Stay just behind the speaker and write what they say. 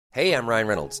Hey, I'm Ryan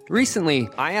Reynolds. Recently,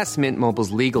 I asked Mint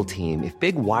Mobile's legal team if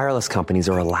big wireless companies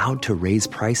are allowed to raise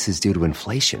prices due to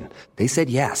inflation. They said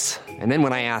yes. And then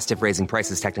when I asked if raising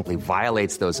prices technically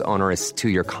violates those onerous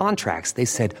two-year contracts, they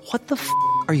said, "What the f***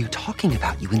 are you talking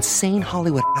about, you insane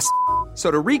Hollywood ass?" So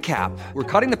to recap, we're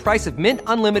cutting the price of Mint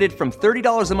Unlimited from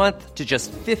 $30 a month to just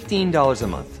 $15 a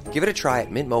month. Give it a try at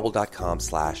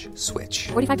mintmobile.com/switch.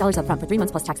 $45 up front for 3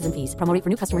 months plus taxes and fees. Promo rate for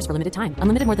new customers for limited time.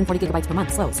 Unlimited more than 40 gigabytes per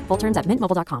month. Slows full terms at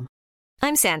mintmobile.com.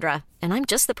 I'm Sandra, and I'm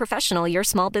just the professional your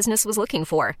small business was looking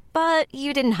for. But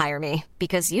you didn't hire me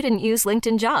because you didn't use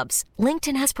LinkedIn Jobs.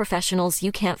 LinkedIn has professionals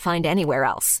you can't find anywhere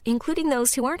else, including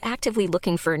those who aren't actively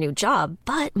looking for a new job,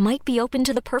 but might be open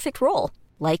to the perfect role,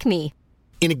 like me.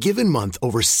 In a given month,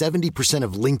 over 70%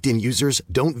 of LinkedIn users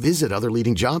don't visit other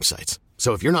leading job sites.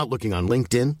 So if you're not looking on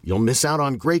LinkedIn, you'll miss out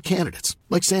on great candidates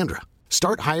like Sandra.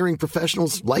 Start hiring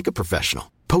professionals like a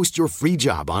professional. Post your free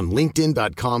job on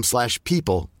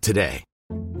linkedin.com/people today.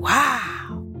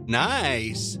 Wow.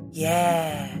 Nice.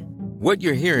 Yeah. What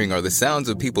you're hearing are the sounds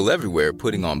of people everywhere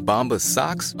putting on Bombas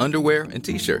socks, underwear, and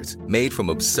T-shirts made from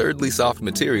absurdly soft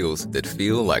materials that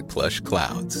feel like plush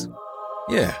clouds.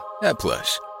 Yeah, that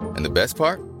plush. And the best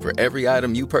part? For every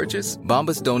item you purchase,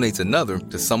 Bombas donates another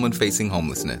to someone facing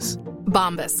homelessness.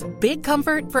 Bombas. Big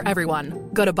comfort for everyone.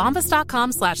 Go to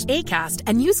bombas.com/ACAST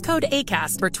and use code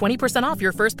ACAST for 20% off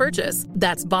your first purchase.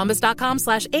 That's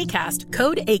bombas.com/ACAST.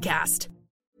 Code ACAST.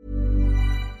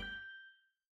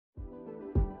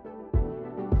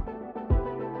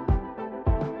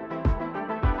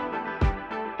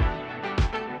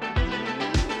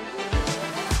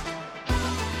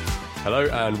 Hello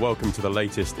and welcome to the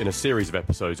latest in a series of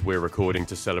episodes we're recording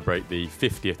to celebrate the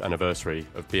 50th anniversary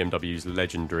of BMW's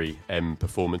legendary M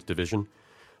performance division.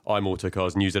 I'm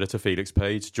Autocar's news editor Felix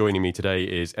Page. Joining me today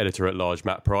is editor-at-large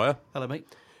Matt Pryor. Hello, mate.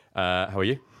 How are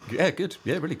you? Yeah, good.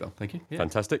 Yeah, really well, thank you. Yeah.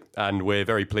 Fantastic. And we're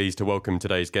very pleased to welcome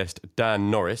today's guest, Dan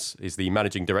Norris. He's the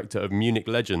managing director of Munich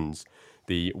Legends,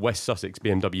 the West Sussex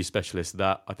BMW specialist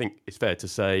that I think it's fair to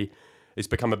say it's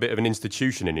become a bit of an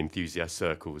institution in enthusiast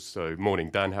circles. So, morning,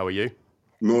 Dan. How are you?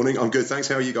 Morning. I'm good. Thanks.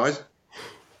 How are you guys?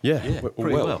 Yeah,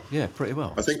 pretty well. Yeah, pretty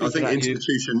well. I think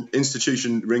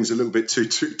institution rings a little bit too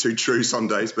true some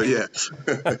days, but yeah.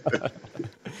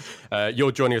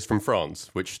 You're joining us from France,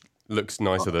 which looks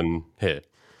nicer than here.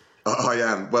 I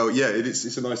am. Well, yeah, it's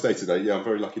a nice day today. Yeah, I'm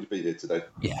very lucky to be here today.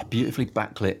 Yeah, beautifully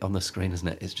backlit on the screen, isn't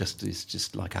it? It's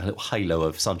just like a little halo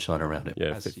of sunshine around it.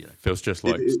 Yeah, feels just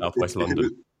like southwest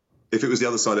London. If it was the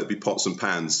other side, it'd be pots and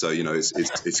pans. So, you know, it's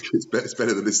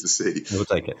better than this to see. We'll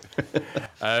take it.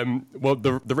 Well,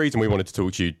 the reason we wanted to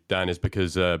talk to you, Dan, is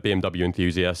because BMW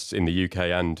enthusiasts in the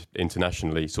UK and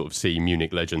internationally sort of see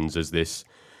Munich Legends as this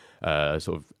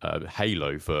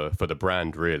halo for the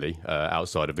brand, really,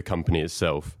 outside of the company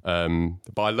itself. But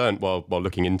I learned while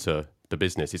looking into the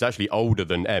business, it's actually older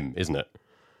than M, isn't it?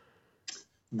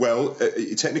 Well,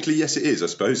 technically, yes, it is, I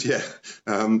suppose, yeah.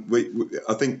 I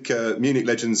think Munich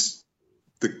Legends,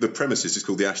 the premises is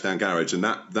called the Ashdown Garage, and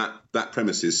that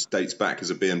premises dates back as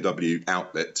a BMW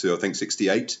outlet to, I think,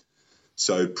 68.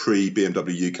 So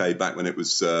pre-BMW UK, back when it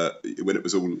was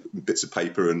all bits of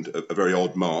paper and a very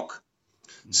odd mark.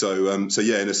 So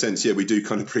yeah, in a sense, yeah, we do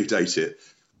kind of predate it.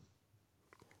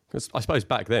 Because I suppose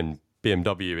back then,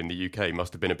 BMW in the UK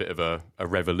must have been a bit of a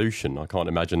revolution. I can't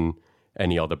imagine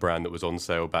any other brand that was on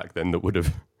sale back then that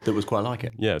was quite like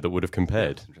it. Yeah, that would have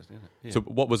compared. Yeah, interesting, isn't it? Yeah. So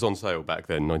what was on sale back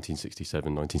then?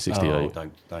 1967, 1968? Oh,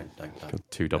 don't.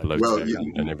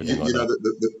 2002 and everything like that.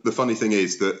 The funny thing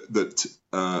is that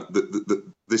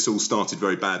this all started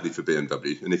very badly for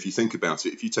BMW. And if you think about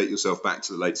it, if you take yourself back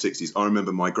to the late 60s, I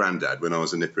remember my granddad, when I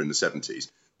was a nipper in the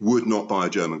 70s, would not buy a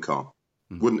German car,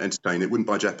 wouldn't entertain it, wouldn't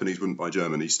buy Japanese, wouldn't buy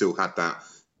German. He still had that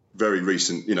very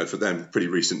recent, for them, pretty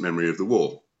recent memory of the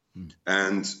war.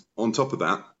 And on top of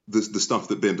that, the stuff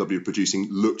that BMW were producing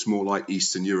looked more like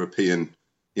Eastern European,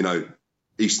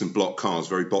 Eastern Bloc cars,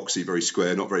 very boxy, very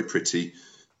square, not very pretty.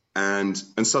 And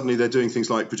suddenly they're doing things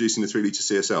like producing the 3-litre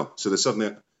CSL. So they're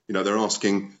suddenly, they're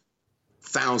asking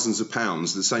thousands of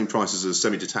pounds, the same price as a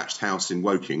semi-detached house in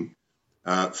Woking,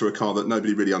 for a car that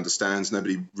nobody really understands.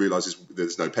 Nobody realises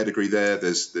there's no pedigree there.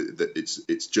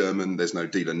 It's German. There's no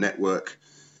dealer network.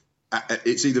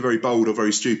 It's either very bold or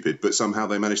very stupid, but somehow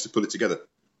they managed to pull it together.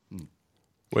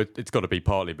 Well, it's got to be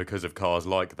partly because of cars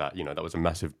like that. That was a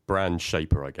massive brand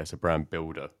shaper, I guess, a brand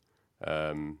builder.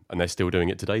 And they're still doing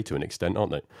it today to an extent,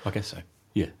 aren't they? I guess so.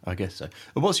 Yeah, I guess so.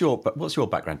 And what's your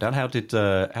background, Dan? How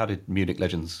did Munich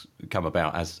Legends come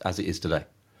about as it is today?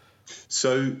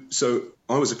 So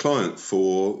I was a client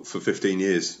for 15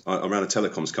 years. I ran a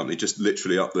telecoms company just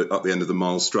literally up the end of the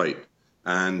Mile Straight.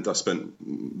 And I spent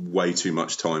way too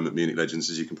much time at Munich Legends,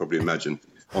 as you can probably imagine,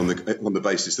 on the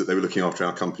basis that they were looking after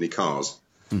our company cars.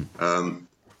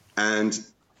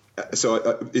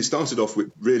 So it started off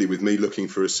with me looking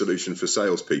for a solution for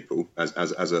salespeople as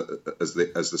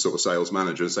the sort of sales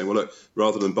manager, and saying, well, look,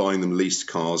 rather than buying them leased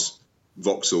cars,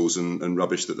 Vauxhalls and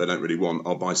rubbish that they don't really want,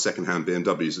 I'll buy second-hand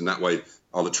BMWs, and that way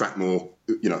I'll attract more,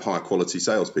 higher quality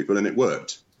salespeople, and it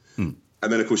worked.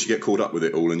 And then, of course, you get caught up with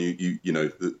it all, and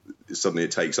suddenly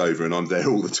it takes over, and I'm there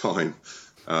all the time.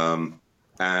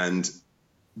 And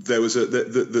there was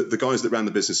the guys that ran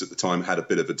the business at the time had a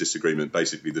bit of a disagreement.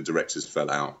 Basically, the directors fell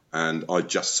out, and I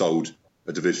just sold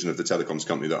a division of the telecoms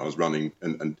company that I was running,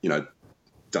 and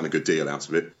done a good deal out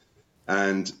of it.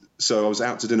 And so I was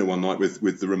out to dinner one night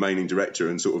with the remaining director,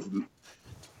 and sort of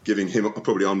giving him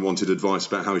probably unwanted advice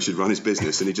about how he should run his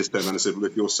business. And he just turned around and said, well,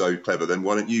 if you're so clever, then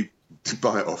why don't you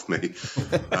buy it off me?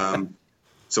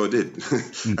 So I did.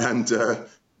 And,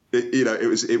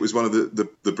 it was one of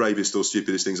the bravest or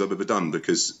stupidest things I've ever done,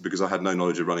 because I had no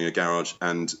knowledge of running a garage.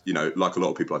 And, like a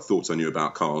lot of people, I thought I knew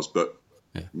about cars, but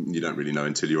you don't really know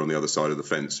until you're on the other side of the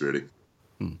fence, really.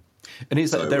 And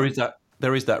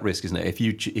there is that risk, isn't it?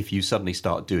 If you suddenly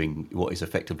start doing what is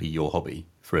effectively your hobby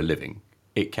for a living,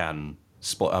 it can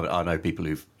spot. I know people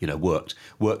who've worked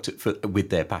with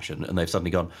their passion, and they've suddenly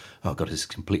gone, oh God, this has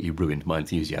completely ruined my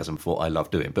enthusiasm for what I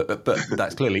love doing. But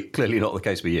that's clearly not the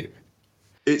case for you.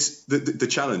 It's the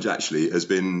challenge actually has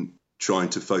been trying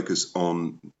to focus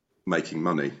on making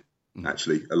money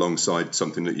actually alongside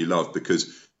something that you love,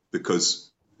 because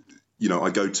I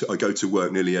go to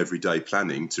work nearly every day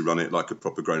planning to run it like a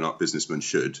proper grown-up businessman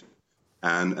should.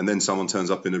 And then someone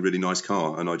turns up in a really nice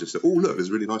car, and I just say, oh, look, there's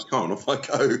a really nice car, and off I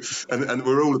go. And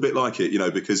we're all a bit like it,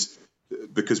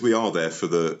 because we are there for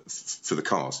the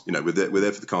cars. We're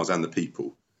there for the cars and the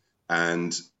people.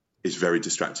 And it's a very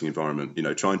distracting environment.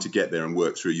 Trying to get there and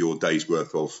work through your day's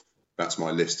worth of, that's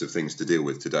my list of things to deal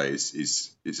with today,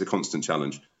 is a constant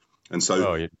challenge. And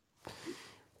so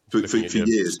for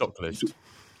years, stock list.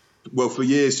 Well, for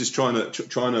years, just trying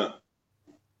to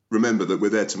remember that we're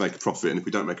there to make a profit, and if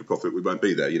we don't make a profit, we won't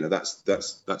be there. That's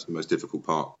the most difficult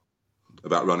part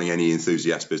about running any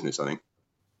enthusiast business, I think.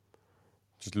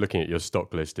 Just looking at your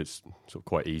stock list, it's sort of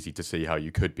quite easy to see how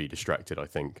you could be distracted, I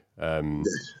think.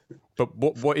 But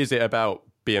what is it about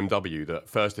BMW that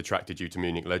first attracted you to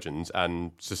Munich Legends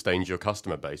and sustains your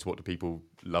customer base? What do people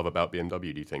love about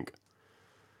BMW, do you think?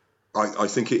 I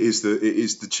think it is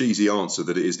the cheesy answer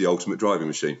that it is the ultimate driving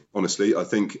machine. Honestly, I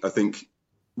think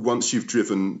once you've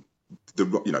driven the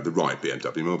right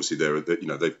BMW, obviously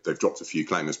they've dropped a few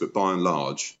clangers, but by and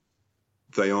large,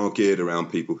 they are geared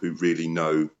around people who really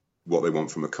know what they want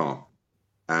from a car,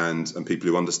 and people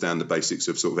who understand the basics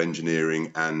of sort of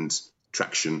engineering and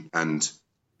traction, and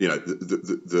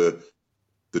the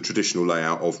traditional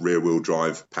layout of rear wheel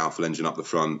drive, powerful engine up the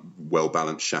front, well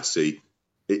balanced chassis.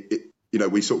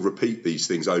 We sort of repeat these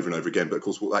things over and over again, but of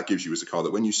course what that gives you is a car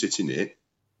that when you sit in it,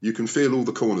 you can feel all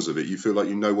the corners of it. You feel like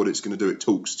you know what it's going to do. It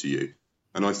talks to you.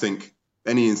 And I think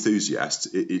any enthusiast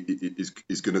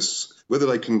is going to, whether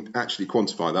they can actually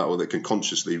quantify that or they can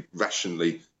consciously,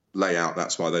 rationally lay out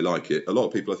that's why they like it. A lot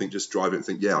of people, I think, just drive it and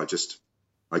think, yeah,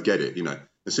 I get it.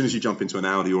 As soon as you jump into an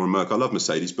Audi or a Merc, I love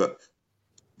Mercedes, but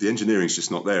the engineering's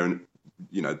just not there. And,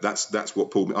 that's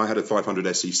what pulled me. I had a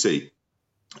 500 SEC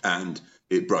and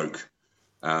it broke.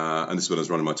 And this is when I was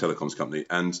running my telecoms company.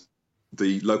 And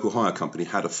the local hire company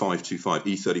had a 525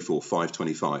 E34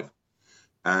 525,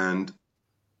 and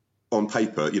on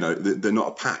paper, they're not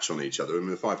a patch on each other. I mean,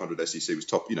 the 500 SEC was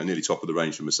top, nearly top of the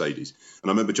range for Mercedes. And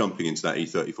I remember jumping into that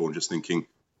E34 and just thinking,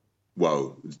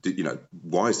 well,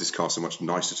 why is this car so much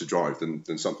nicer to drive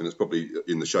than something that's probably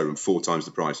in the showroom 4 times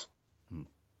the price?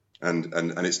 And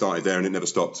it started there and it never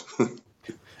stopped.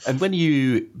 And when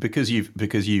because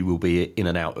you will be in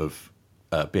and out of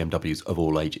BMWs of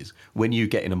all ages, when you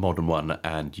get in a modern one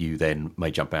and you then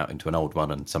may jump out into an old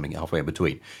one and something halfway in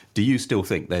between, do you still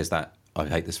think there's that, I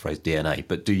hate this phrase, DNA,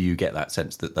 but do you get that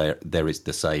sense that there is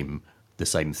the same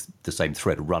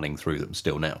thread running through them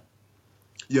still now?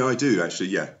 Yeah, I do actually.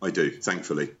 Yeah, I do.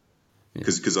 Thankfully,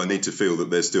 because I need to feel that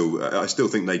there's still. I still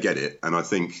think they get it, and I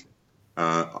think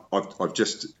I've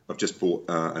just bought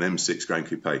an M6 Grand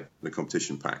Coupe, the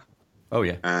competition pack. Oh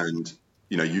yeah, and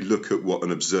you look at what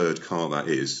an absurd car that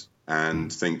is,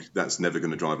 and think that's never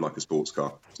going to drive like a sports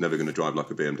car. It's never going to drive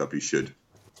like a BMW should,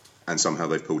 and somehow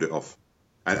they've pulled it off.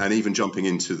 And even jumping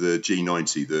into the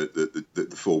G90, the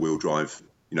 4-wheel drive,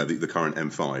 the current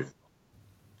M5.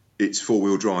 It's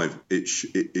 4-wheel drive.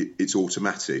 It's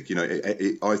automatic.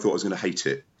 I thought I was going to hate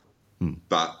it,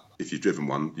 but if you've driven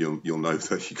one, you'll know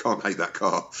that you can't hate that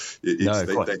car. They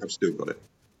have still got it.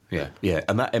 Yeah.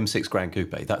 And that M6 Grand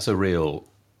Coupe, that's a real,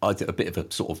 I think, a bit of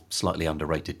a sort of slightly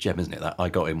underrated gem, isn't it? That I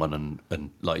got in one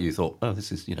and like you thought, oh,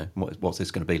 this is, what's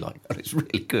this going to be like? And it's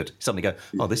really good. You suddenly go,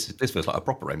 oh, this feels like a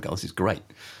proper M car. This is great.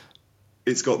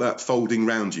 It's got that folding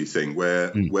round you thing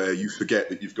where you forget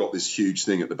that you've got this huge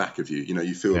thing at the back of you.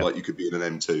 You feel like you could be in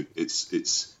an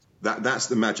M2. That's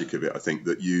the magic of it. I think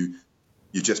that you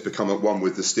just become at one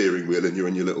with the steering wheel and you're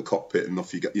in your little cockpit and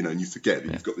off you go. And you forget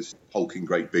that you've got this hulking,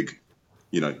 great big,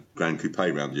 Grand Coupe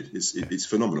around you. It's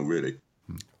phenomenal, really.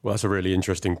 Well, that's a really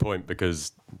interesting point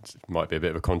because it might be a bit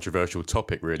of a controversial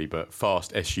topic, really, but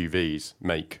fast SUVs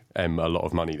make M a lot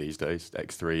of money these days,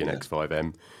 X3 and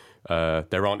X5M.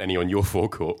 There aren't any on your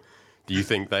forecourt. Do you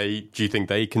think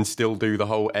they can still do the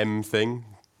whole M thing?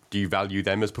 Do you value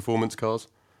them as performance cars?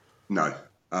 No,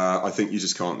 I think you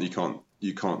just can't.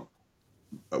 You can't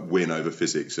win over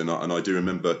physics. And I do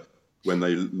remember when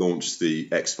they launched the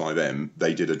X5M,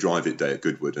 they did a drive it day at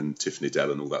Goodwood, and Tiffany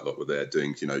Dell and all that lot were there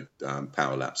doing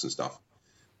power laps and stuff.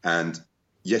 And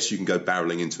yes, you can go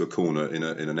barreling into a corner in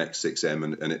an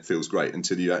X6M and it feels great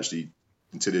until you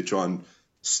try and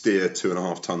steer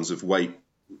 2.5 tons of weight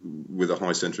with a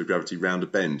high centre of gravity round a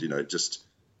bend. It's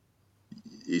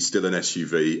still an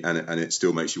SUV and it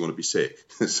still makes you want to be sick.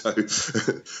 So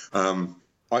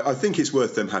I think it's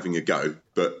worth them having a go,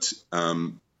 but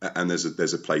and there's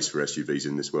a place for SUVs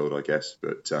in this world, I guess.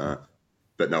 But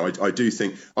no, I do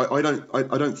think I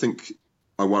don't think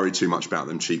I worry too much about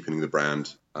them cheapening the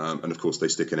brand. And of course, they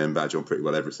stick an M badge on pretty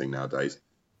well everything nowadays.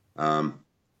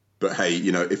 But hey,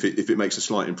 if it makes a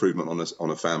slight improvement on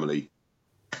a family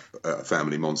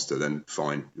monster, then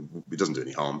fine. It doesn't do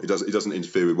any harm. It doesn't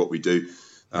interfere with what we do.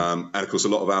 And of course, a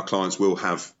lot of our clients will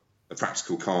have a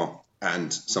practical car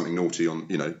and something naughty on,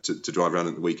 to drive around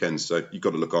at the weekends. So you've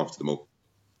got to look after them all.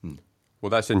 Well,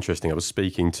 that's interesting. I was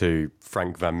speaking to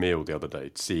Frank Van Meel the other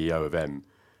day, CEO of M,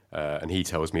 and he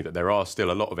tells me that there are still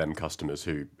a lot of M customers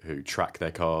who track their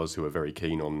cars, who are very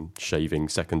keen on shaving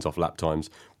seconds off lap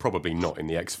times. Probably not in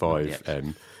the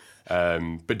X5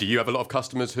 M. But do you have a lot of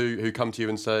customers who come to you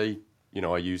and say,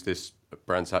 I use this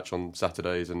Brands Hatch on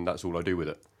Saturdays and that's all I do with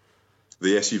it?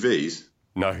 The SUVs?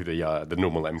 No, the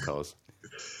normal M cars.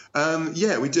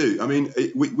 Yeah, we do. I mean,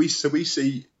 we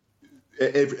see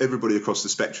everybody across the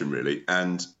spectrum, really,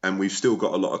 and we've still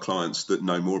got a lot of clients that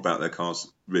know more about their cars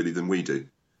really than we do,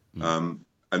 and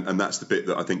that's the bit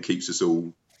that I think keeps us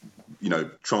all,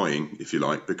 trying, if you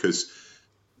like, because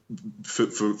for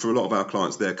a lot of our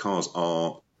clients, their cars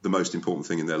are the most important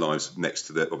thing in their lives, next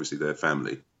to their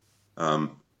family.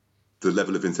 The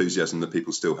level of enthusiasm that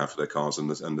people still have for their cars and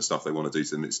the stuff they want to do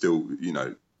to them, it's still,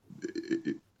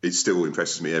 it still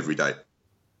impresses me every day.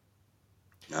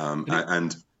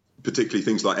 And particularly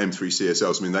things like M3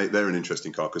 CSLs. I mean, they're an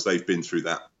interesting car because they've been through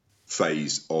that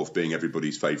phase of being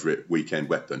everybody's favourite weekend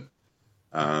weapon.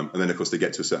 And then, of course, they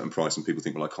get to a certain price and people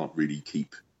think, well, I can't really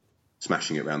keep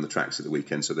smashing it around the tracks at the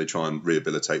weekend, so they try and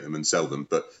rehabilitate them and sell them.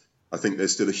 But I think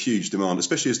there's still a huge demand,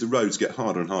 especially as the roads get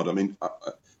harder and harder. I mean,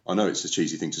 I know it's a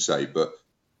cheesy thing to say, but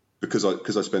because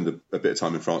I spend a bit of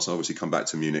time in France, I obviously come back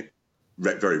to Munich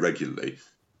very regularly.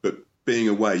 But being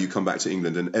away, you come back to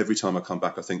England, and every time I come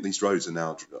back, I think these roads they're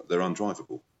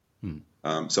undrivable.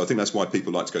 So I think that's why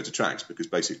people like to go to tracks, because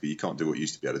basically you can't do what you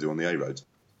used to be able to do on the A roads.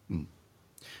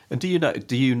 And do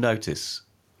you notice?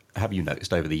 Have you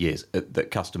noticed over the years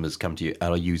that customers come to you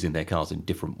and are using their cars in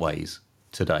different ways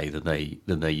today than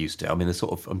they used to? I mean,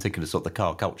 I'm thinking of sort of the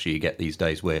car culture you get these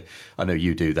days, where I know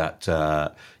you do that.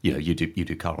 You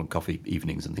do car and coffee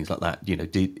evenings and things like that.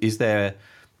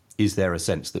 Is there a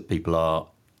sense that people are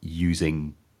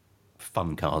using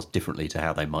fun cars differently to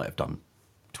how they might have done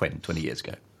 20 years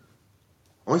ago?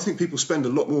 I think people spend a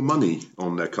lot more money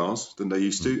on their cars than they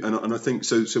used to, and I think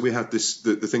so. So we have this.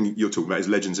 The thing you're talking about is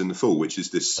Legends in the Fall, which is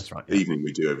this evening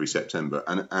we do every September,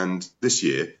 and this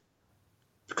year,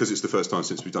 because it's the first time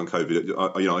since we've done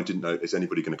COVID, I didn't know, is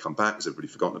anybody going to come back? Has everybody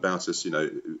forgotten about us? And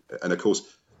of course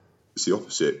it's the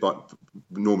opposite. But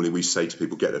normally we say to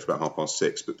people, get there for about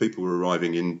 6:30, but people were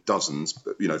arriving in dozens,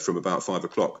 from about 5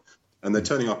 o'clock, and they're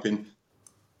turning up in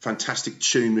fantastic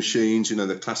tune machines,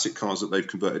 the classic cars that they've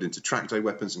converted into track day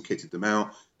weapons and kitted them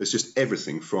out. There's just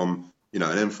everything from, an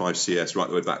M5 CS right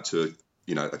the way back to,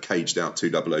 a caged out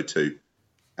 2002.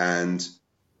 And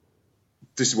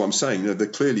this is what I'm saying. They're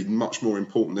clearly much more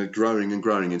important. They're growing and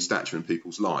growing in stature in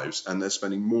people's lives, and they're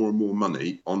spending more and more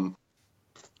money on,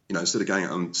 instead of going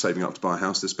out and saving up to buy a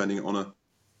house, they're spending it on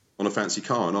a fancy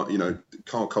car. And,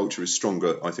 car culture is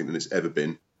stronger, I think, than it's ever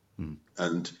been.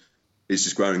 And it's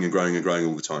just growing and growing and growing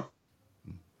all the time.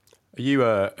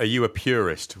 Are you a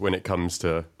purist when it comes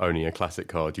to owning a classic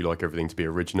car? Do you like everything to be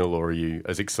original, or are you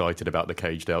as excited about the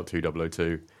caged out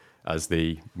 2002 as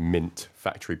the mint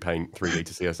factory paint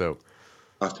 3-litre CSL?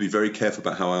 I have to be very careful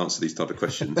about how I answer these type of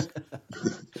questions.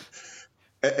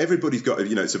 Everybody's got,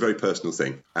 it's a very personal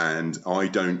thing. And I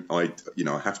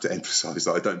have to emphasize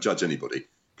that I don't judge anybody,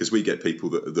 because we get people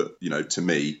that, to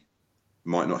me,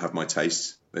 might not have my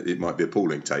taste. It might be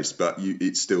appalling taste, but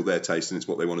it's still their taste and it's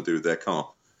what they want to do with their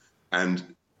car. And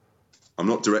I'm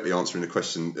not directly answering the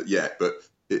question yet, but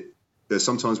there's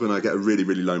sometimes when I get a really,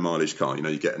 really low mileage car,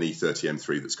 you get an E30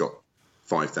 M3 that's got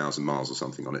 5,000 miles or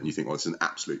something on it, and you think, well, it's an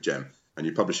absolute gem, and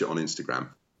you publish it on Instagram.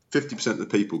 50% of the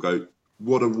people go,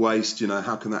 what a waste,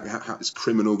 how can that, how it's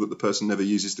criminal that the person never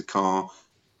uses the car.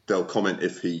 They'll comment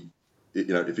if he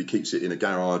keeps it in a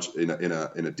garage, in a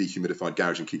dehumidified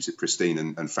garage, and keeps it pristine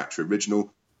and factory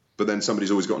original. But then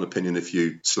somebody's always got an opinion if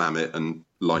you slam it and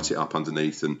light it up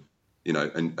underneath and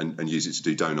use it to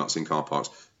do donuts in car parks.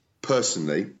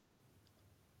 Personally,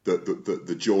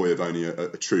 the joy of owning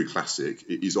a true classic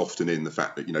is often in the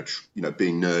fact that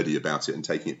being nerdy about it and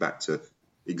taking it back to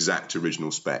exact original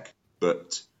spec.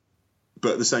 But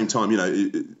at the same time,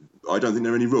 I don't think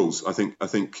there are any rules. I think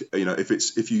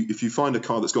if you find a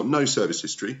car that's got no service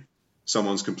history,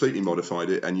 someone's completely modified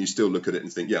it, and you still look at it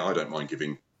and think, yeah, I don't mind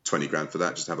giving 20 grand for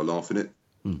that, just have a laugh in it.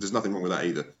 There's nothing wrong with that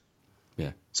either.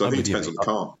 Yeah. So I think it depends on the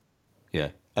car. Yeah,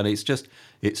 and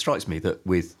it strikes me that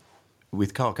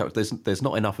with car companies, there's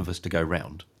not enough of us to go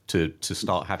round to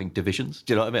start having divisions.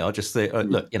 Do you know what I mean? I just say,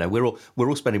 look, we're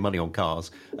all spending money on cars,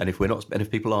 and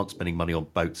if people aren't spending money on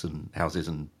boats and houses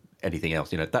and anything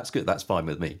else, that's good. That's fine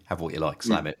with me. Have what you like,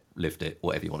 slam it, lift it,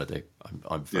 whatever you want to do.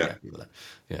 I'm very happy with that.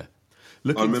 Yeah.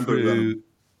 I remember.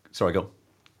 Sorry, go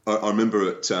on. I remember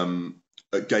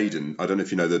at Gaydon. I don't know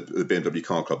if you know the BMW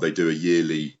Car Club. They do a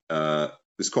yearly.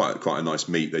 It's quite a nice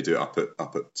meet. They do it up at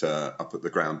the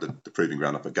ground, the proving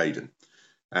ground up at Gaydon.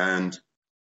 And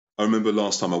I remember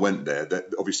last time I went there,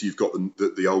 that obviously you've got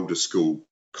the older school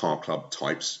car club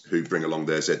types who bring along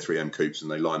their Z3M coupes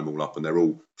and they line them all up and they're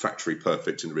all factory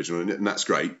perfect and original, and that's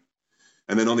great.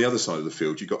 And then on the other side of the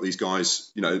field, you've got these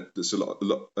guys, there's a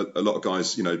lot of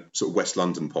guys, sort of West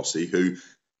London posse who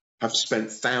have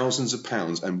spent thousands of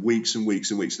pounds and weeks and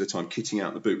weeks and weeks at a time kitting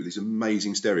out the boot with these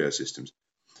amazing stereo systems.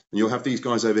 And you'll have these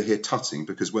guys over here tutting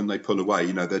because when they pull away,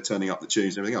 they're turning up the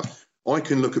tunes and everything else. I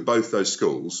can look at both those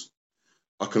schools.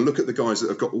 I can look at the guys that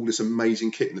have got all this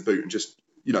amazing kit in the boot and just,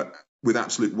 with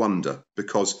absolute wonder,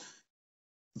 because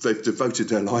they've devoted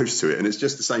their lives to it. And it's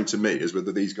just the same to me as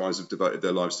whether these guys have devoted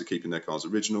their lives to keeping their cars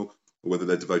original or whether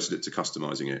they're devoted it to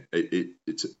customizing it.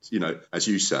 It's as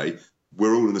you say,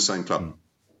 we're all in the same club.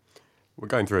 We're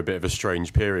going through a bit of a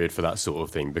strange period for that sort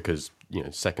of thing because,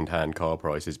 second-hand car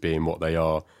prices being what they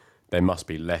are, there must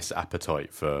be less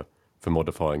appetite for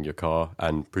modifying your car,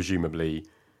 and presumably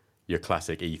your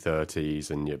classic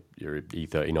E30s and your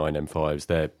E39 M5s,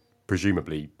 they're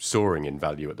presumably soaring in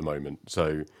value at the moment.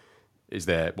 So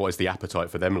what is the appetite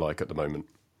for them like at the moment?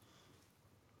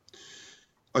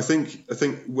 I think I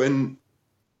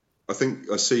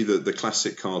see the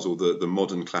classic cars or the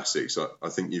modern classics. I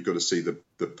think you've got to see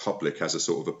the public as a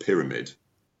sort of a pyramid,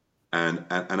 and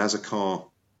as a car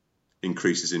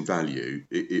increases in value,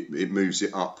 it moves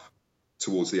it up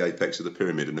towards the apex of the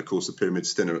pyramid. And of course, the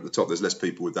pyramid's thinner at the top. There's less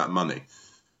people with that money.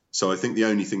 So I think the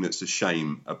only thing that's a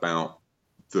shame about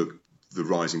the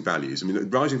rising values. I mean, the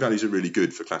rising values are really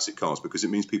good for classic cars because it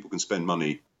means people can spend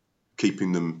money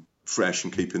keeping them fresh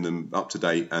and keeping them up to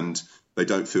date, and they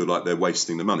don't feel like they're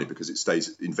wasting the money because it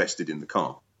stays invested in the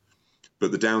car.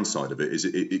 But the downside of it is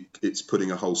it's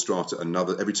putting a whole strata,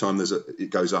 every time it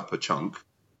goes up a chunk,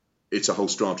 it's a whole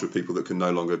strata of people that can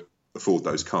no longer afford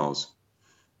those cars.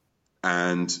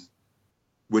 And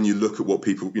when you look at what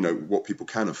people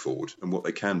can afford and what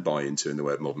they can buy into in the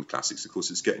way of modern classics, of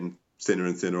course, it's getting thinner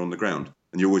and thinner on the ground,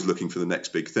 and you're always looking for the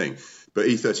next big thing. But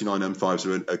E39 M5s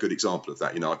are a good example of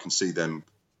that. I can see them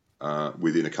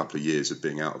within a couple of years of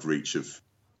being out of reach of,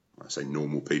 I say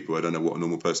normal people. I don't know what a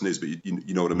normal person is, but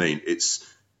you know what I mean. It's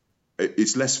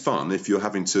less fun if you're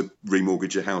having to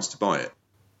remortgage your house to buy it.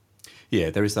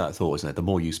 Yeah, there is that thought, isn't it? The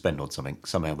more you spend on something,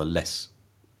 somehow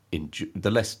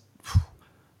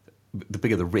the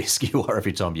bigger the risk you are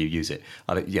every time you use it.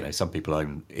 Some people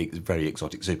own very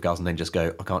exotic supercars and then just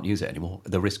go, I can't use it anymore.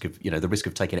 The risk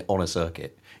of taking it on a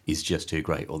circuit is just too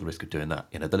great, or the risk of doing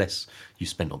that. The less you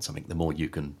spend on something, the more you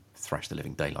can thrash the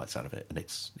living daylights out of it, and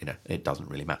it doesn't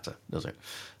really matter, does it?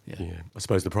 Yeah. I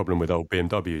suppose the problem with old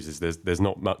BMWs is there's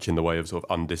not much in the way of sort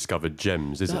of undiscovered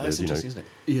gems, is it? That's interesting, isn't it?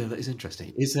 Yeah, that is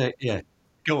interesting. Is there? Yeah.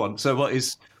 Go on. So what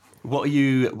are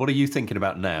you thinking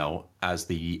about now as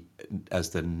the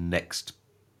next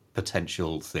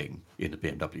potential thing in the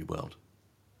BMW world?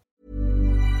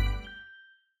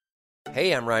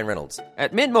 Hey, I'm Ryan Reynolds.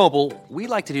 At Mint Mobile, we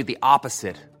like to do the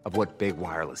opposite of what Big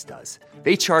Wireless does.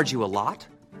 They charge you a lot,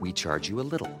 we charge you a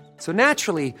little. So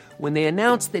naturally, when they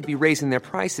announced they'd be raising their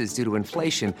prices due to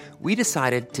inflation, we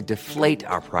decided to deflate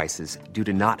our prices due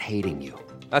to not hating you.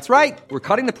 That's right. We're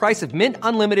cutting the price of Mint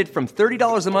Unlimited from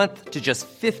 $30 a month to just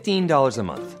 $15 a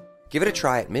month. Give it a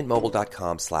try at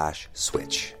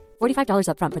mintmobile.com/switch. $45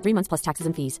 up front for 3 months plus taxes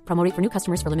and fees. Promo rate for new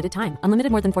customers for limited time.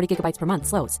 Unlimited more than 40 gigabytes per month.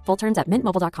 Slows full terms at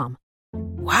mintmobile.com.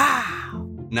 Wow.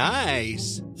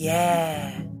 Nice.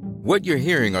 Yeah. What you're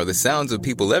hearing are the sounds of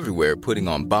people everywhere putting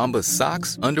on Bombas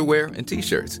socks, underwear, and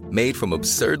T-shirts made from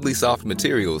absurdly soft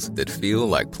materials that feel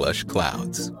like plush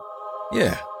clouds.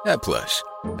 Yeah, that plush.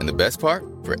 And the best part?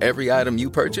 For every item you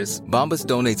purchase, Bombas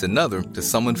donates another to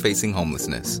someone facing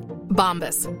homelessness.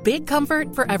 Bombas. Big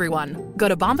comfort for everyone. Go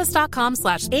to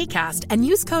bombas.com/ACAST and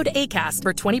use code ACAST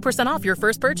for 20% off your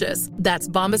first purchase. That's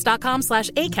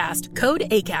bombas.com/ACAST. Code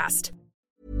ACAST.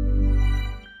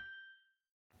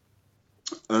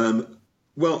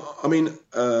 Well, I mean,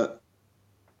 I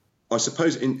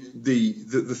suppose in the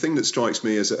thing that strikes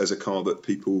me as a car that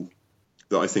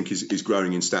I think is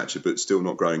growing in stature but still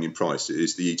not growing in price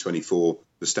is the E24,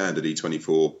 the standard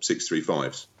E24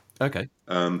 635s. Okay.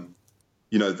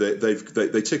 You know,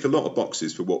 they tick a lot of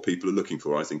boxes for what people are looking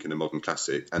for, I think, in a modern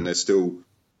classic, and they're still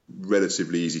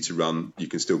relatively easy to run. You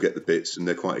can still get the bits, and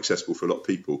they're quite accessible for a lot of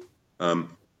people.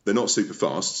 They're not super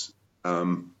fast,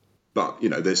 but you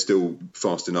know, they're still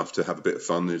fast enough to have a bit of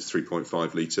fun. It's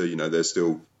 3.5 litre. You know, they're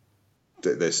still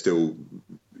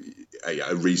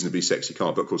a reasonably sexy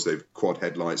car, but of course they've quad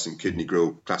headlights and kidney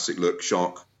grille, classic look,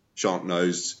 shark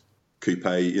nosed coupe.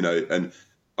 You know, and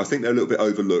I think they're a little bit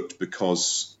overlooked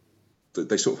because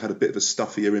they sort of had a bit of a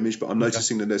stuffier image, but I'm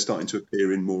noticing that they're starting to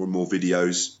appear in more and more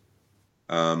videos.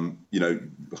 You know,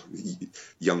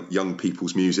 young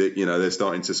people's music. You know, they're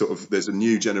starting to sort of. There's a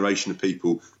new generation of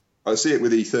people. I see it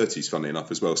with E30s, funnily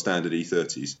enough, as well, standard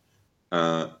E30s.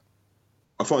 I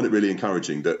find it really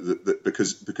encouraging that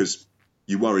because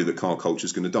you worry that car culture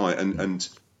is going to die, and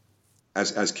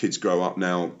as kids grow up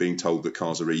now, being told that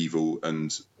cars are evil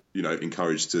and you know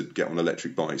encouraged to get on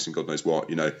electric bikes and God knows what,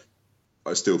 you know.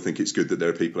 I still think it's good that there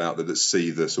are people out there that see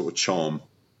the sort of charm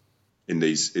in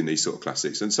these sort of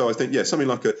classics. And so I think, yeah, something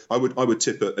like I would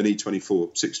tip an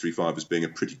E24 635 as being a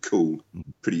pretty cool,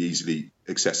 pretty easily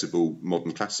accessible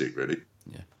modern classic, really.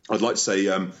 Yeah. I'd like to say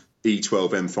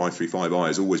E12 M535i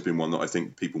has always been one that I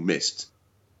think people missed.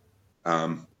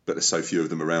 But there's so few of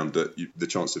them around that the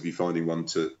chance of you finding one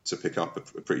to pick up are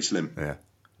pretty slim. Yeah.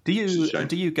 Do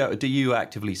you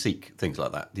actively seek things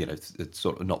like that? You know, it's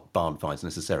sort of not barn finds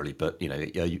necessarily, but you know,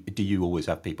 do you always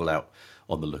have people out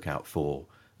on the lookout for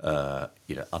for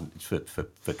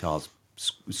cars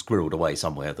squirreled away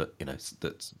somewhere that you know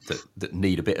that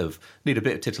need a bit of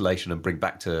titillation and bring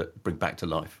back to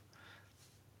life?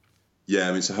 Yeah, I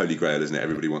mean, it's a holy grail, isn't it?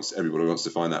 Everybody wants to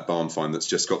find that barn find that's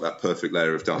just got that perfect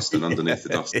layer of dust, and underneath the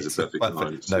dust is a perfect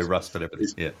line. No rust and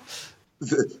everything. Yeah.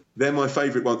 They're my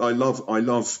favourite one. I love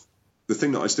the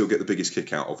thing that I still get the biggest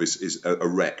kick out of is a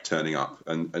wreck turning up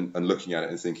and looking at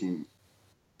it and thinking,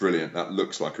 brilliant, that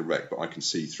looks like a wreck, but I can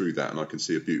see through that and I can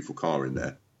see a beautiful car in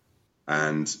there.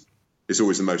 And it's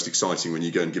always the most exciting when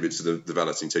you go and give it to the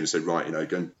valeting team and say, right, you know,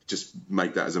 go and just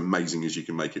make that as amazing as you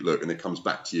can make it look. And it comes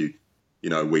back to you,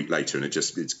 you know, a week later and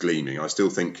it's gleaming. I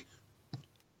still think,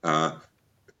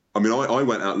 I mean, I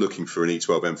went out looking for an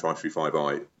E12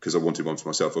 M535i because I wanted one for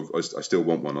myself. I still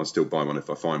want one. I'll still buy one if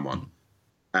I find one.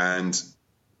 And,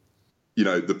 you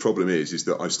know, the problem is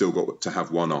that I've still got to have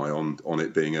one eye on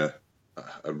it being a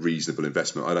reasonable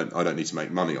investment. I don't need to make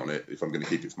money on it if I'm going to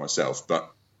keep it for myself. But,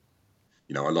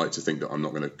 you know, I like to think that I'm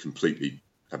not going to completely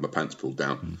have my pants pulled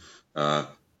down.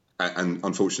 And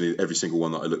unfortunately, every single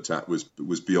one that I looked at was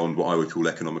beyond what I would call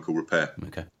economical repair.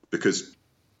 Okay. Because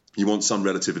you want some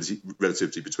relativity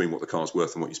between what the car's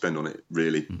worth and what you spend on it,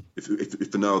 really. If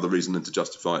for no other reason than to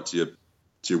justify it to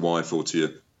your wife or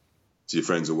to your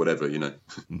friends or whatever, you know.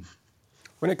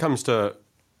 When it comes to,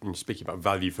 speaking about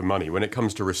value for money, when it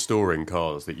comes to restoring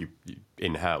cars that you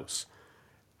in-house,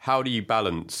 how do you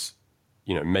balance,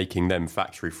 you know, making them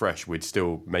factory fresh with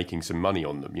still making some money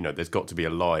on them? You know, there's got to be a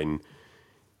line.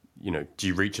 You know, do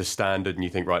you reach a standard and you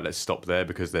think, right, let's stop there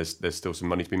because there's still some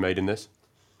money to be made in this?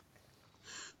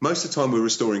 Most of the time, we're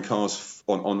restoring cars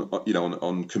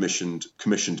on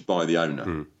commissioned by the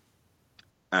owner,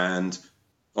 and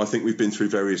I think we've been through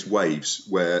various waves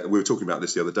where we were talking about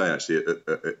this the other day actually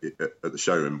at the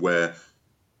showroom, where,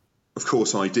 of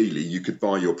course, ideally you could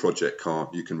buy your project car,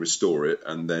 you can restore it,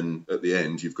 and then at the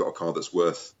end you've got a car that's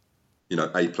worth, you know,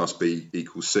 A plus B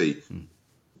equals C.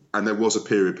 And there was a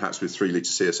period perhaps with 3-litre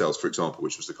CSLs, for example,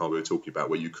 which was the car we were talking about,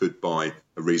 where you could buy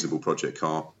a reasonable project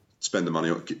car, spend the money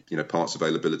on parts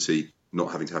availability,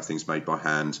 not having to have things made by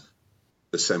hand,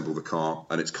 assemble the car,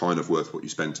 and it's kind of worth what you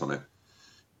spent on it.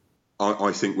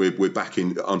 I think we're back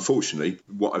in, unfortunately,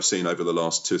 what I've seen over the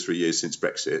last 2 or 3 years since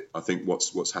Brexit. I think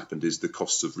what's happened is the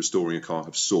costs of restoring a car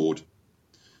have soared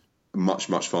much,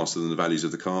 much faster than the values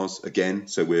of the cars again.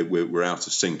 So we're out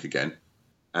of sync again.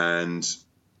 And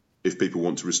if people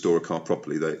want to restore a car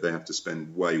properly, they have to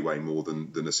spend way, way more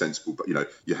than a sensible. But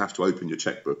you have to open your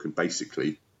checkbook and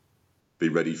basically be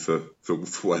ready for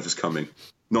whatever's coming.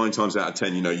 9 times out of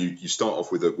 10, you start off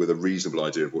with a reasonable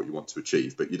idea of what you want to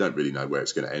achieve, but you don't really know where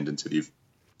it's going to end until you've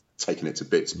taken it to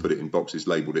bits, put it in boxes,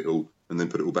 labelled it all, and then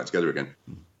put it all back together again.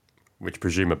 Which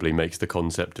presumably makes the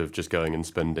concept of just going and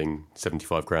spending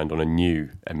 75 grand on a new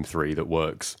M3 that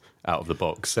works out of the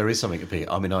box. There is something appealing.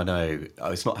 I mean, I know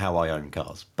it's not how I own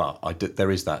cars, but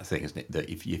there is that thing, isn't it? That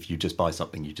if you just buy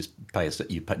something, you just pay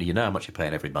you know how much you're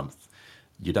paying every month.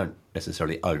 You don't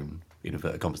necessarily own, in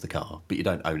inverted commas, the car, but you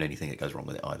don't own anything that goes wrong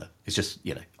with it either. It's just,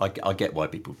 I get why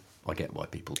people.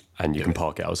 And you can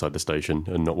park it outside the station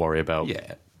and not worry about.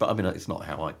 Yeah, but I mean, it's not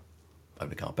how I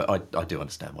own a car, but I do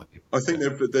understand why people. I think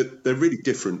they're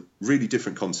really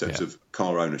different concepts of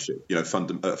car ownership. At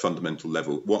a fundamental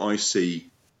level, what I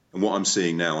see and what I'm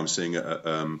seeing now, I'm seeing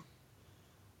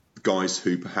guys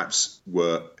who perhaps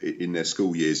were in their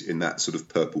school years in that sort of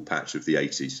purple patch of the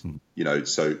 80s.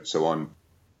 So I'm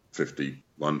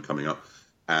 51 coming up,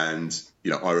 and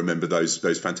I remember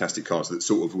those fantastic cars that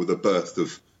sort of were the birth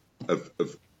of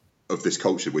this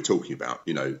culture we're talking about.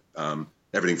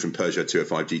 Everything from Peugeot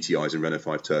 205 GTIs and Renault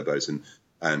 5 turbos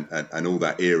and all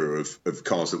that era of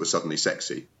cars that were suddenly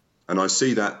sexy. And I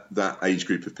see that age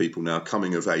group of people now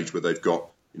coming of age where they've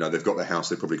got their house,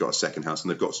 they've probably got a second house,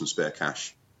 and they've got some spare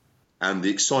cash. And the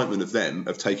excitement of them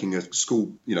of taking a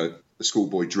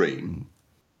schoolboy dream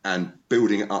and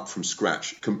building it up from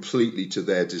scratch completely to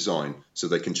their design, so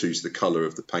they can choose the colour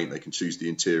of the paint, they can choose the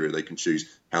interior, they can choose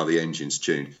how the engine's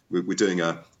tuned. We're doing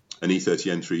an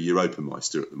E30 M3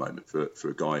 Europameister at the moment for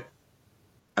a guy.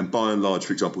 And by and large,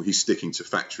 for example, he's sticking to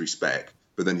factory spec,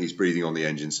 but then he's breathing on the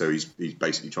engine, so he's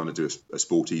basically trying to do a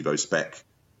Sport Evo spec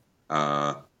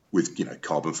with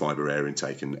carbon fibre air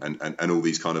intake and all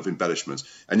these kind of embellishments.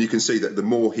 And you can see that the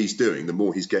more he's doing, the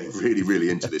more he's getting really, really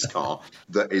into this car.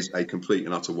 That is a complete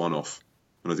and utter one-off.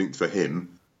 And I think for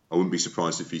him, I wouldn't be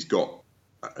surprised if he's got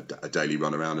a daily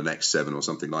run around an X7 or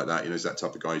something like that. He's that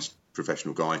type of guy, he's a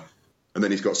professional guy. And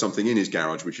then he's got something in his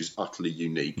garage which is utterly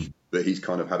unique that he's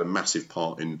kind of had a massive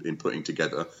part in putting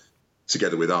together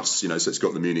with us. So it's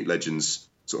got the Munich Legends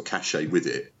sort of cachet with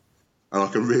it. And I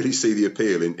can really see the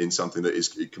appeal in something that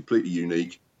is completely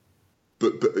unique.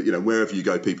 But wherever you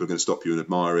go, people are going to stop you and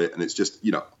admire it. And it's just,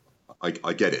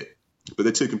 I get it. But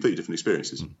they're two completely different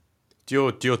experiences.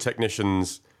 Do your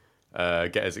technicians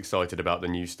get as excited about the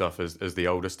new stuff as the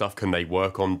older stuff? Can they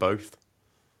work on both?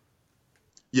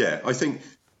 Yeah, I think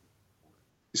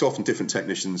it's often different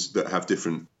technicians that have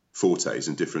different fortes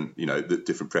and different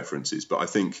preferences. But I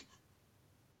think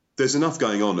there's enough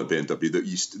going on at BMW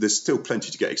that there's still plenty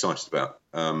to get excited about.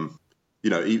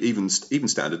 Even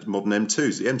standard modern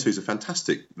M2s. The M2 is a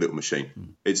fantastic little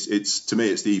machine. It's to me,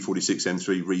 it's the E46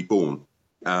 M3 reborn.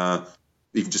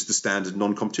 Even just the standard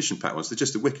non-competition pack ones. They're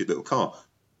just a wicked little car.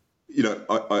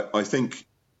 I think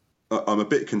I'm a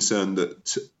bit concerned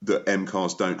that M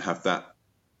cars don't have that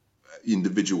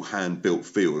individual hand-built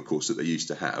feel, of course, that they used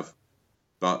to have.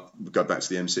 But go back to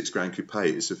the M6 Grand Coupe.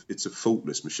 It's a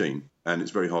faultless machine, and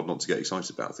it's very hard not to get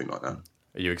excited about a thing like that.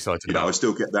 Are you excited about? I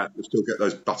still get that. I still get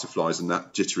those butterflies and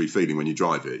that jittery feeling when you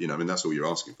drive it. That's all you're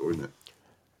asking for, isn't it?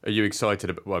 Are you excited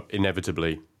about? Well,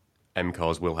 inevitably, M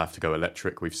cars will have to go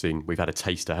electric. We've had a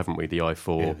taster, haven't we? The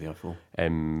i4, the i4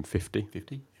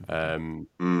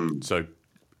 M50. So,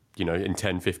 in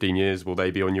 10, 15 years, will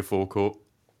they be on your forecourt?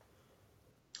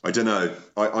 I don't know.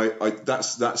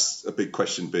 That's a big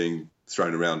question being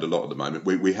thrown around a lot at the moment.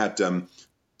 We had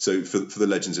so for the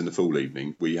Legends in the full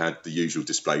evening, we had the usual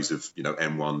displays of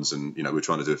M1s, and we're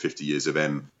trying to do a 50 years of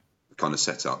M kind of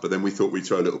setup. But then we thought we'd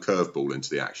throw a little curveball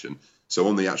into the action. So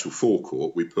on the actual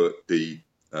forecourt, we put the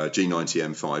G90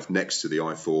 M5 next to the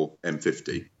i4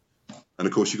 M50. And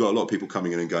of course, you've got a lot of people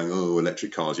coming in and going, "Oh,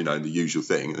 electric cars," and the usual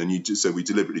thing. And so we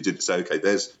deliberately did say, "Okay,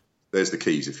 there's the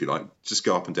keys, if you like. Just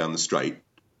go up and down the straight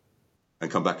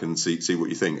and come back and see what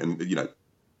you think." And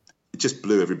it just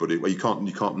blew everybody. Well, you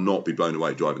can't not be blown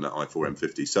away driving that i4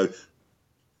 M50. So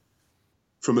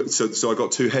I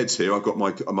got two heads here. I've got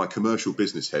my commercial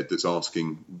business head that's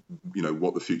asking,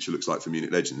 what the future looks like for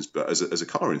Munich Legends. But as a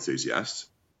car enthusiast,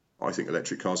 I think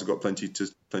electric cars have got plenty to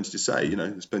say.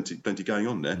 There's plenty going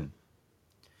on there.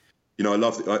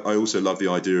 I also love the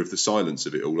idea of the silence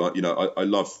of it all. I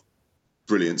love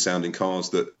brilliant sounding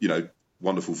cars that,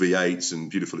 wonderful V8s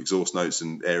and beautiful exhaust notes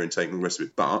and air intake and all the rest of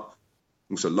it. But I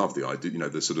also love the idea,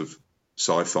 the sort of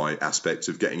sci-fi aspect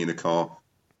of getting in a car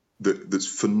that's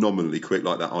phenomenally quick,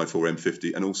 like that i4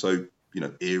 M50, and also,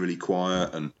 eerily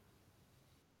quiet and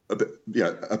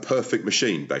a perfect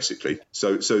machine, basically.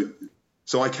 So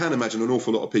I can imagine an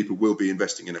awful lot of people will be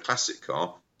investing in a classic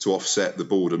car to offset the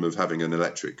boredom of having an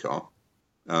electric car.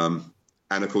 And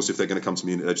of course, if they're going to come to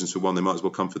Munich Legends for one, they might as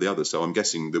well come for the other. So I'm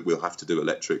guessing that we'll have to do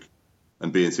electric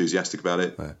and be enthusiastic about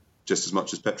it just as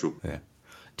much as petrol. Yeah.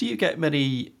 Do you get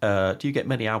many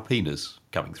Alpinas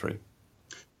coming through?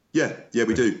 Yeah,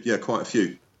 we do. Yeah, quite a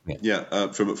few.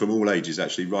 From all ages,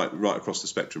 actually, right across the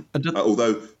spectrum.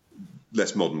 Although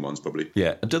less modern ones, probably.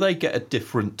 Yeah. And do they get a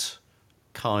different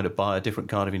kind of buyer, a different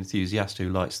kind of enthusiast who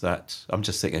likes that? I'm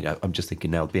just thinking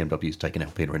now BMW's taken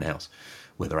Alpina in-house,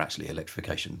 whether actually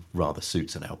electrification rather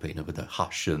suits an Alpina with the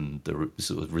hush and the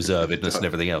sort of reservedness and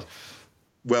everything else.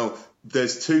 Well,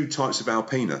 there's two types of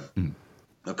Alpina.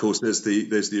 Of course, there's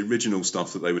the original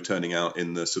stuff that they were turning out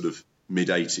in the sort of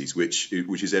mid-'80s, which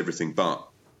is everything but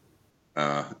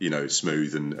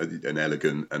smooth and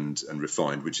elegant and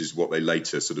refined, which is what they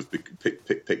later sort of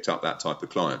picked up, that type of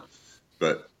client.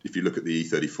 But if you look at the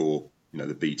E34,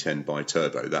 the B10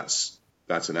 bi-turbo, that's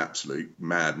an absolute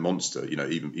mad monster,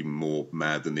 even more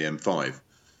mad than the M5.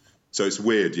 So it's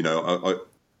weird,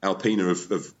 Alpina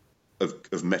have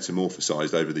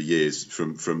metamorphosized over the years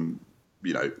from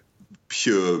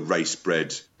pure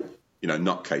race-bred,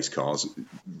 nutcase cars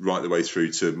right the way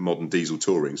through to modern diesel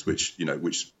tourings, which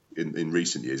in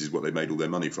recent years is what they made all their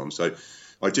money from. So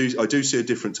I do see a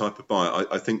different type of buyer.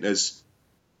 I think there's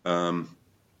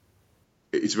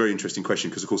it's a very interesting question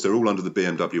because, of course, they're all under the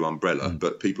BMW umbrella,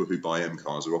 but people who buy M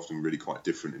cars are often really quite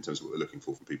different in terms of what they're looking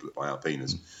for from people that buy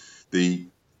Alpinas. The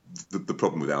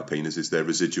problem with Alpinas is their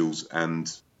residuals and,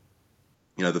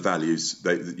 the values.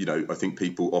 I think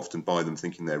people often buy them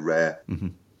thinking they're rare,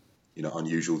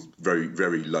 unusual, very,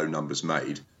 very low numbers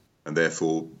made, and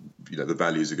therefore, the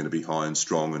values are going to be high and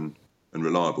strong and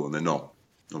reliable, and they're not,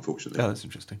 unfortunately. Oh, that's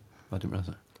interesting. I didn't realise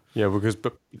that. Yeah, because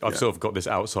I've sort of got this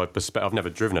outside perspective. I've never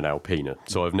driven an Alpina,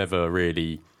 so I've never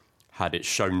really had it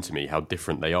shown to me how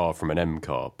different they are from an M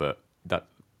car, but that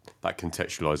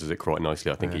contextualises it quite nicely.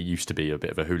 I think it used to be a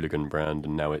bit of a hooligan brand,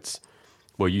 and now it's...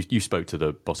 Well, you spoke to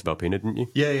the boss of Alpina, didn't you?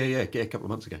 Yeah, a couple of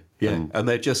months ago. Yeah, and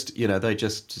they just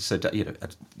said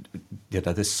that,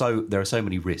 there are so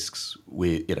many risks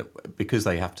with, because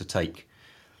they have to take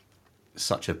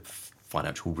such a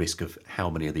financial risk of how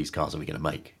many of these cars are we going to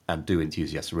make, and do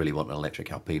enthusiasts really want an electric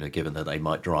Alpina, given that they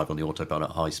might drive on the autobahn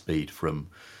at high speed from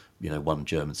one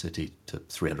German city to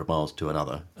 300 miles to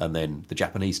another, and then the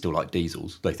Japanese still like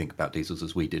diesels. They think about diesels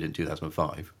as we did in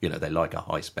 2005. They like a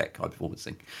high spec, high performance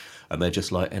thing, and they're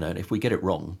just like, if we get it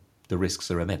wrong, the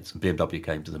risks are immense. And BMW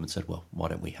came to them and said, well, why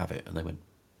don't we have it? And they went,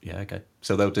 yeah, okay.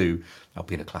 So they'll do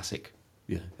Alpina Classic,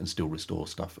 and still restore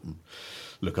stuff and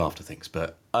look after things.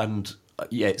 It's an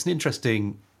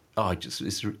interesting.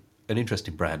 It's an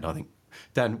interesting brand, I think.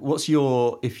 Dan,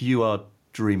 if you are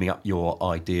dreaming up your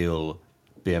ideal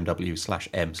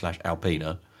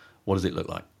BMW/M/Alpina, what does it look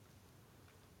like?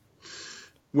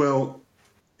 Well,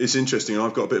 it's interesting.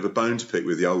 I've got a bit of a bone to pick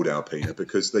with the old Alpina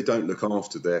because they don't look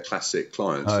after their classic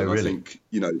clients. Oh, and really? I think,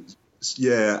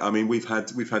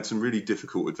 we've had some really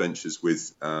difficult adventures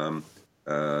with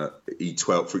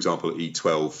E12, for example,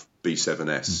 E12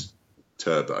 B7S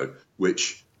Turbo,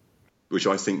 which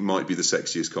I think might be the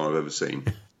sexiest car I've ever seen.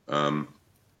 But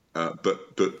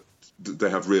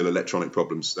they have real electronic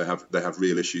problems. They have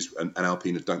real issues, and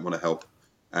Alpina don't want to help.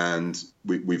 And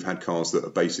we've had cars that are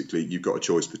basically, you've got a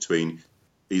choice between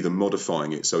either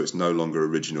modifying it so it's no longer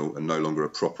original and no longer a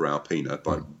proper Alpina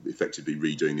by effectively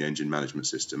redoing the engine management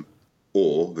system,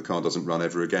 or the car doesn't run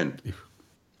ever again.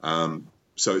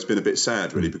 So it's been a bit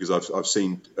sad, really, because I've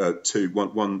seen two.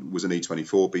 One was an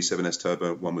E24 B7S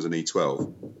Turbo, one was an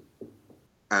E12.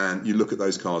 And you look at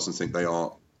those cars and think they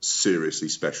are seriously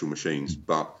special machines,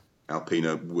 but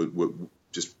Alpina would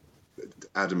just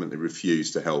adamantly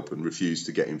refuse to help and refuse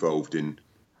to get involved in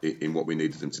what we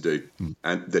needed them to do.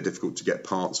 And they're difficult to get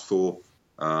parts for.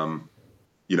 I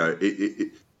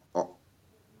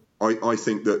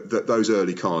think that those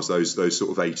early cars, those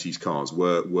sort of 80s cars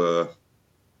were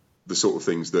the sort of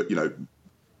things that,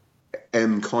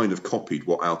 M kind of copied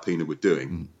what Alpina were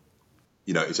doing.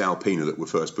 It's Alpina that were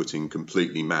first putting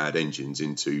completely mad engines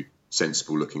into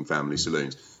sensible-looking family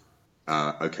saloons.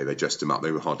 Okay, they dressed them up.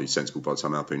 They were hardly sensible by the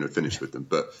time Alpina had finished with them.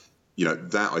 But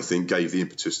that I think gave the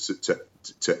impetus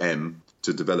to M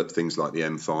to develop things like the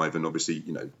M5, and obviously,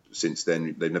 since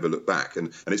then they've never looked back.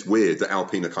 And it's weird that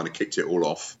Alpina kind of kicked it all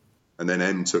off, and then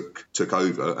M took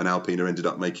over, and Alpina ended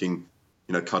up making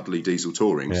cuddly diesel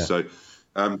touring. Yeah. So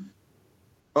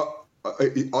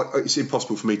it's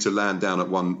impossible for me to land down at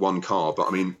one car, but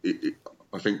I mean,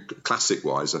 I think classic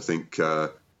wise, I think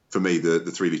for me the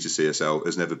 3-litre CSL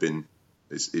has never been.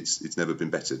 It's never been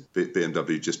better.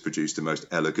 BMW just produced the most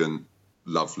elegant,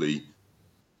 lovely,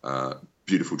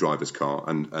 beautiful driver's car,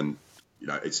 and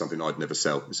it's something I'd never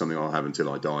sell. It's something I'll have until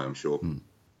I die, I'm sure.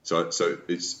 So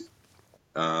it's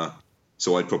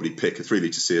so I'd probably pick a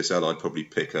 3-litre CSL. I'd probably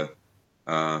pick a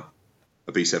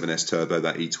B7S Turbo,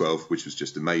 that E12, which was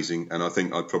just amazing. And I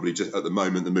think I'd probably just, at the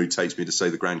moment, the mood takes me to say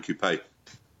the Grand Coupe.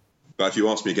 But if you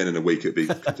ask me again in a week, it'd be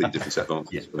a completely different set of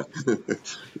answers. Yeah.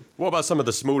 What about some of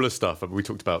the smaller stuff? We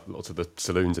talked about lots of the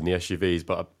saloons and the SUVs,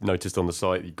 but I noticed on the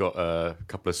site you've got a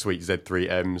couple of sweet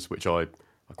Z3Ms, which I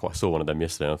quite saw one of them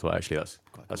yesterday. And I thought, actually,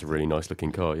 that's a really nice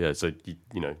looking car. Yeah, so, is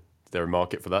there a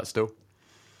market for that still?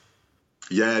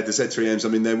 Yeah, the Z3Ms, I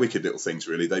mean, they're wicked little things,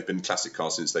 really. They've been classic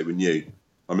cars since they were new.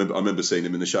 I remember seeing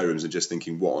them in the showrooms and just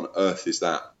thinking, what on earth is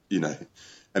that? And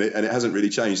it hasn't really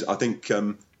changed. I think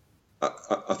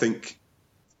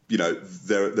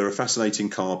they're a fascinating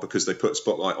car because they put a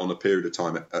spotlight on a period of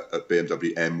time at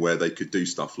BMW M where they could do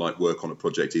stuff like work on a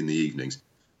project in the evenings.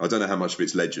 I don't know how much of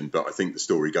it's legend, but I think the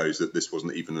story goes that this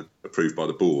wasn't even approved by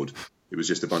the board. It was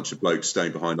just a bunch of blokes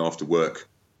staying behind after work,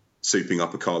 souping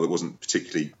up a car that wasn't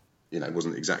particularly,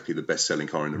 wasn't exactly the best-selling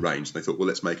car in the range. And they thought, well,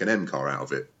 let's make an M car out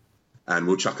of it. And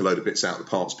we'll chuck a load of bits out, the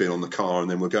parts being on the car, and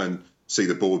then we'll go and see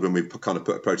the board when we kind of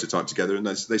put a prototype together. And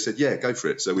they said, yeah, go for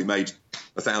it. So we made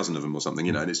 1,000 of them or something,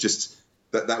 and it's just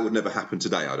that would never happen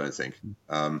today, I don't think.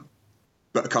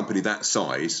 But a company that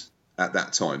size at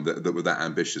that time, that were that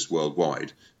ambitious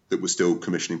worldwide, that was still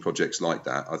commissioning projects like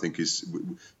that, I think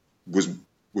was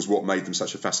what made them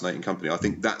such a fascinating company. I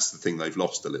think that's the thing they've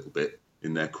lost a little bit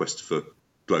in their quest for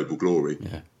global glory.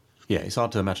 Yeah, it's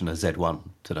hard to imagine a Z1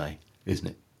 today, isn't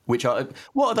it? What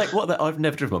are they? I've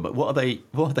never driven one, but what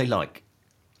are they like?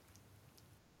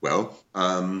 Well,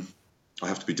 I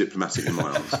have to be diplomatic in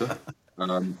my answer.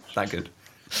 Thank good.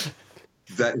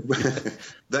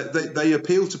 They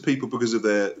appeal to people because of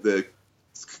their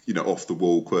off the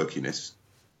wall quirkiness.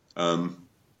 They're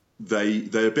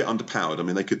a bit underpowered. I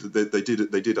mean,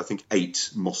 they did I think 8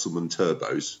 Mosselmann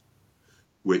turbos,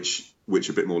 which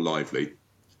are a bit more lively.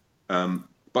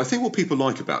 But I think what people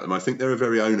like about them, I think they're a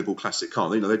very ownable classic car.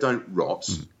 They don't rot.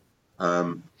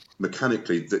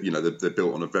 Mechanically, they're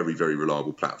built on a very, very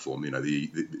reliable platform.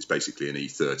 It's basically an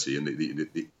E30, and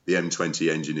the M20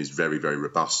 engine is very, very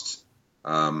robust.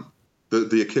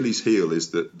 The Achilles heel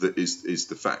is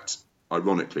the fact,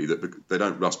 ironically, that they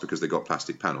don't rust because they got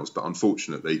plastic panels, but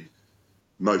unfortunately,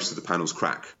 most of the panels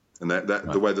crack. And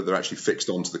the way that they're actually fixed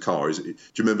onto the car is. Do you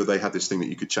remember they had this thing that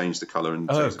you could change the colour and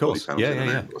change the body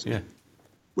panels? Yeah.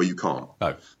 Well, you can't.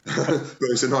 No. But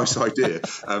it's a nice idea.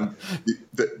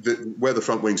 Where the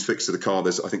front wing's fixed to the car,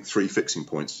 there's, I think, 3 fixing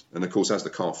points. And, of course, as the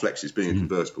car flexes, being a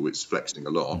convertible, it's flexing a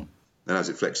lot. And as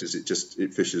it flexes,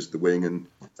 it fissures the wing and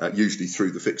usually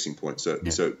through the fixing point. So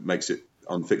it makes it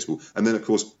unfixable. And then, of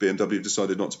course, BMW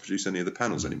decided not to produce any of the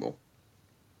panels anymore.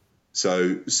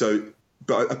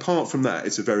 But apart from that,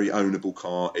 it's a very ownable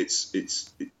car.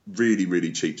 It's really,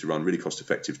 really cheap to run, really cost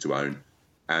effective to own.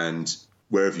 And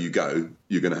wherever you go,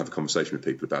 you're going to have a conversation with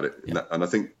people about it. Yeah. And I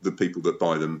think the people that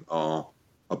buy them are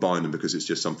buying them because it's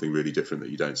just something really different that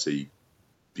you don't see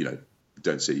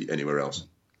anywhere else.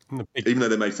 Even though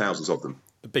they made thousands of them.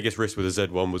 The biggest risk with a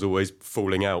Z1 was always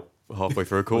falling out halfway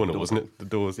through a corner, wasn't it? The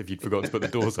doors, if you'd forgotten to put the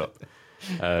doors up.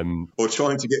 Or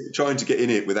trying to get in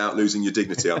it without losing your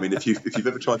dignity. I mean, if you've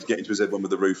ever tried to get into a Z1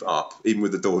 with the roof up, even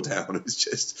with the door down, it's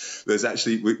just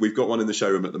we've got one in the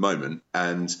showroom at the moment,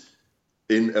 and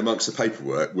in amongst the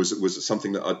paperwork was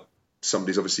something that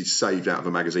somebody's obviously saved out of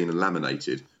a magazine and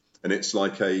laminated, and it's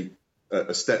like a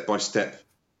step by step.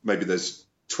 Maybe there's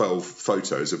 12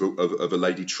 photos of a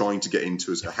lady trying to get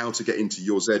into how to get into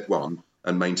your Z1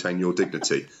 and maintain your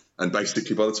dignity. And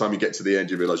basically, by the time you get to the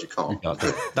end, you realise you can't.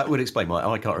 That would explain why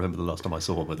I can't remember the last time I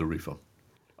saw one with a roof on.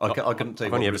 I couldn't tell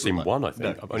you. I've only ever seen one, I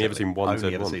think. I've only ever seen one Z1. I've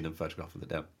only ever seen a photograph with it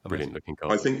down. Brilliant looking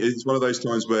car. I think it's one of those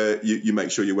times where you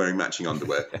make sure you're wearing matching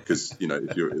underwear because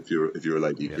if you're a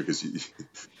lady, because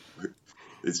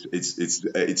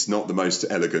it's not the most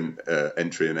elegant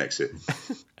entry and exit.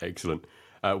 Excellent.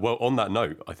 Well, on that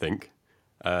note, I think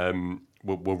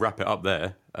we'll wrap it up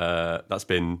there.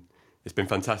 It's been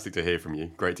fantastic to hear from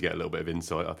you. Great to get a little bit of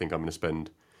insight. I think I'm going to spend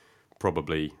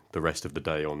probably the rest of the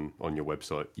day on your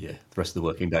website. Yeah, the rest of the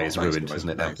working day is ruined, isn't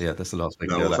it? Now? Yeah, that's the last thing.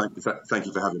 Thank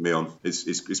you for having me on.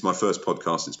 It's my first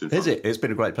podcast. It's been fun. Is it? It's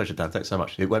been a great pleasure, Dan. Thanks so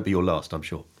much. It won't be your last, I'm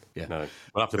sure. Yeah. No,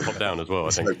 we'll have to pop down as well, I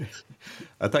think.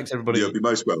 Thanks, everybody. You'll be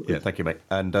most welcome. Yeah, thank you, mate.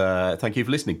 And thank you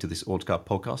for listening to this Autocar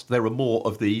podcast. There are more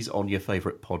of these on your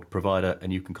favourite pod provider,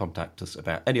 and you can contact us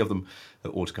about any of them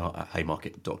at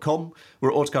autocar@haymarket.com. We're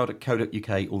at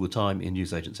autocar.co.uk all the time, in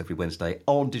newsagents every Wednesday,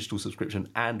 on digital subscription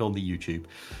and on the YouTube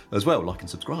as well. Like and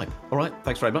subscribe. All right,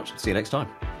 thanks very much. See you next time.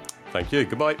 Thank you.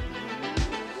 Goodbye.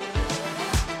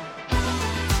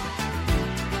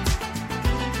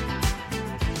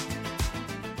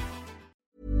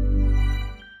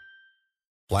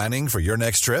 Planning for your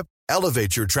next trip?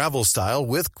 Elevate your travel style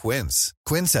with Quince.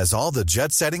 Quince has all the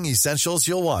jet-setting essentials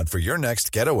you'll want for your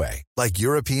next getaway, like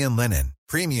European linen,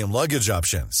 premium luggage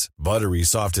options, buttery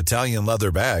soft Italian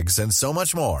leather bags, and so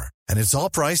much more. And it's all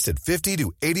priced at 50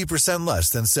 to 80% less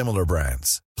than similar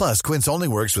brands. Plus, Quince only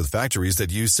works with factories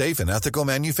that use safe and ethical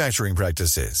manufacturing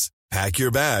practices. Pack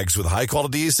your bags with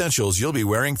high-quality essentials you'll be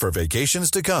wearing for vacations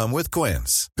to come with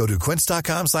Quince. Go to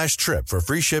quince.com/trip for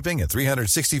free shipping and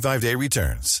 365-day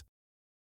returns.